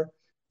anymore.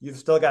 You've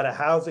still got a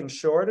housing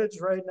shortage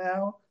right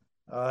now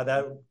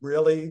that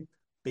really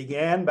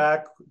began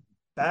back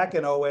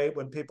in 08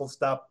 when people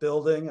stopped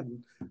building, and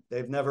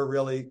they've never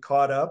really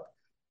caught up.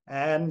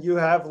 And you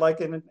have,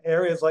 like in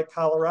areas like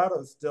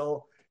Colorado,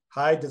 still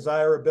high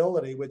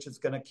desirability, which is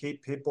going to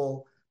keep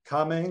people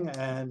coming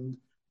and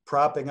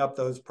propping up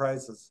those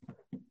prices.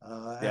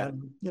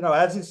 And,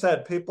 as you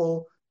said,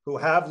 people who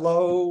have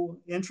low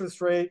interest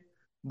rate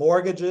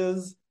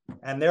mortgages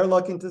and they're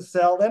looking to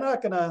sell, they're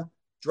not going to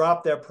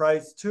drop their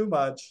price too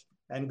much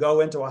and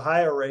go into a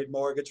higher rate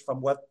mortgage for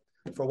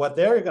what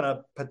they're going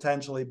to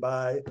potentially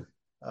buy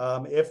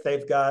if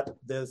they've got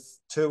this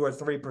 2 or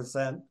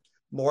 3%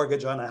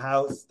 mortgage on a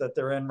house that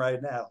they're in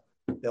right now.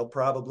 They'll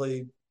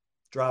probably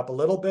drop a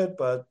little bit,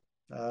 but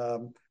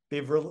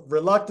be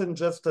reluctant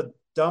just to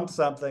dump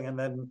something and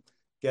then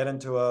get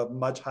into a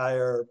much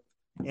higher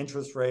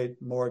interest rate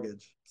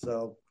mortgage.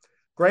 So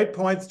great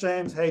points,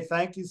 James. Hey,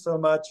 thank you so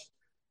much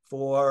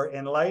for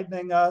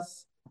enlightening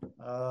us.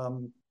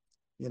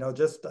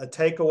 Just a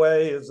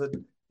takeaway is that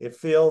it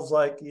feels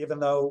like even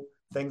though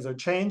things are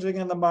changing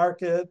in the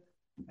market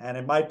and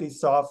it might be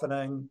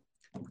softening,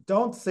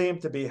 don't seem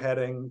to be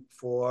heading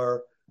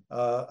for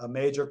a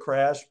major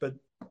crash, but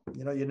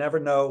you never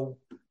know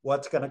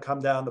what's going to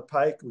come down the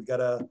pike. We got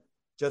to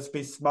just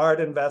be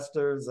smart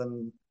investors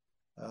and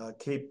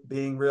keep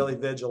being really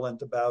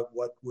vigilant about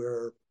what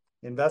we're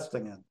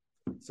investing in.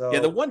 So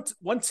the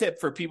one tip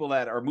for people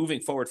that are moving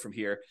forward from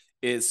here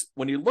is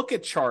when you look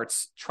at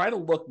charts, try to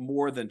look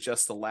more than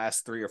just the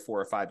last 3 or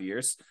 4 or 5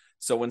 years.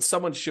 So when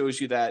someone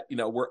shows you that,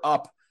 we're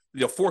up,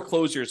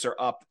 foreclosures are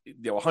up,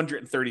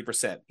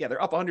 130%. Yeah,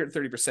 they're up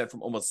 130%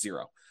 from almost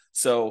zero.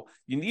 So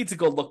you need to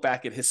go look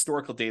back at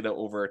historical data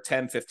over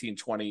 10, 15,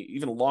 20,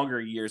 even longer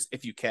years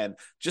if you can,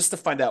 just to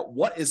find out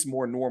what is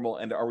more normal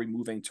and are we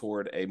moving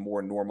toward a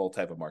more normal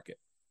type of market.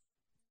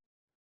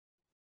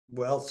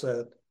 Well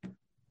said.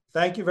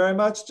 Thank you very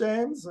much,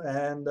 James.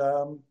 And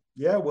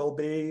we'll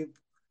be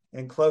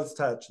in close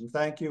touch. And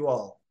thank you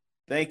all.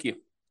 Thank you.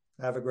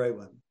 Have a great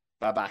one.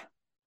 Bye-bye.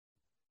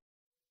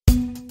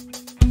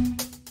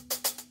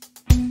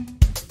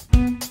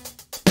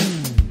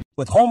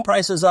 With home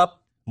prices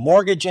up,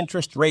 mortgage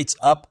interest rates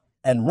up,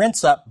 and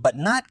rents up, but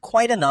not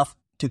quite enough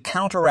to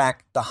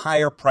counteract the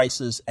higher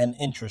prices and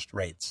interest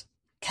rates.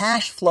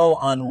 Cash flow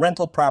on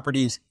rental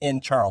properties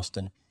in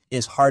Charleston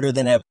is harder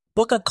than ever.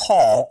 Book a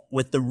call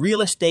with the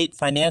Real Estate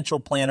Financial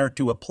Planner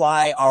to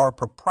apply our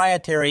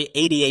proprietary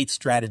 88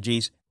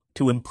 strategies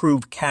to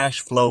improve cash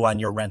flow on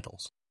your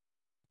rentals.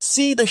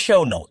 See the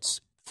show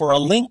notes for a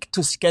link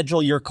to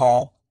schedule your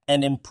call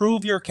and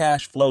improve your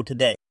cash flow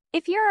today.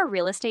 If you're a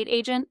real estate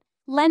agent,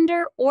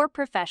 lender, or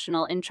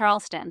professional in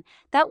Charleston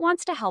that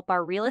wants to help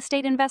our real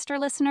estate investor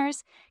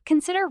listeners,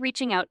 consider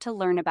reaching out to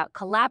learn about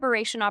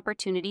collaboration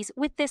opportunities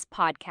with this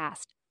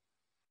podcast.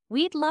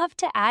 We'd love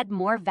to add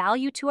more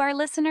value to our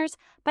listeners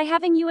by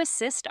having you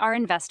assist our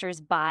investors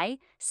buy,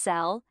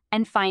 sell,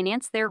 and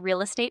finance their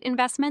real estate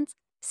investments.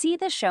 See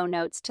the show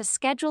notes to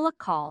schedule a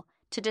call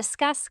to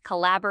discuss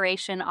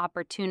collaboration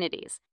opportunities.